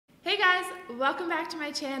Hey guys, welcome back to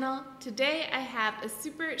my channel. Today I have a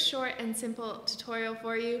super short and simple tutorial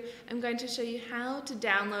for you. I'm going to show you how to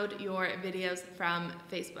download your videos from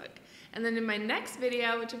Facebook. And then in my next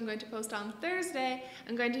video, which I'm going to post on Thursday,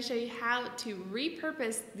 I'm going to show you how to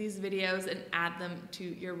repurpose these videos and add them to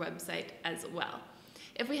your website as well.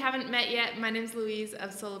 If we haven't met yet, my name is Louise of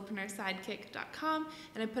solopreneurs.sidekick.com,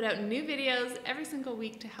 and I put out new videos every single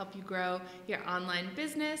week to help you grow your online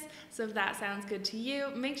business. So if that sounds good to you,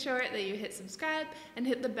 make sure that you hit subscribe and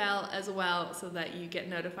hit the bell as well so that you get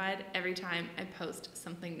notified every time I post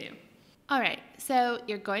something new. All right, so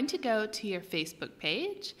you're going to go to your Facebook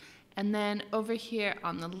page, and then over here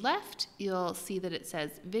on the left, you'll see that it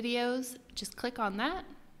says videos. Just click on that.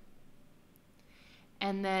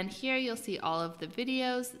 And then here you'll see all of the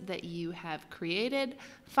videos that you have created.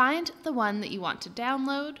 Find the one that you want to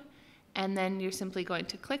download, and then you're simply going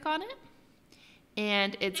to click on it.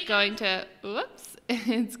 And it's going to,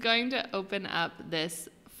 it's going to open up this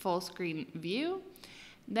full screen view.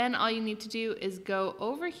 Then all you need to do is go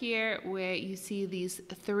over here where you see these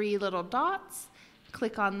three little dots.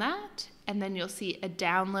 Click on that, and then you'll see a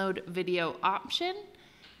download video option.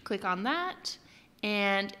 Click on that.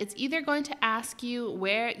 And it's either going to ask you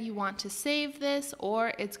where you want to save this,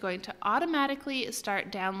 or it's going to automatically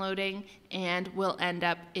start downloading and will end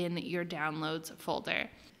up in your downloads folder.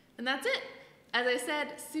 And that's it. As I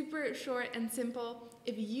said, super short and simple.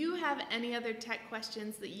 If you have any other tech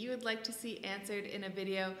questions that you would like to see answered in a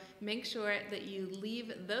video, make sure that you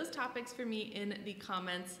leave those topics for me in the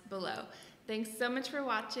comments below. Thanks so much for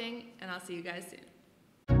watching, and I'll see you guys soon.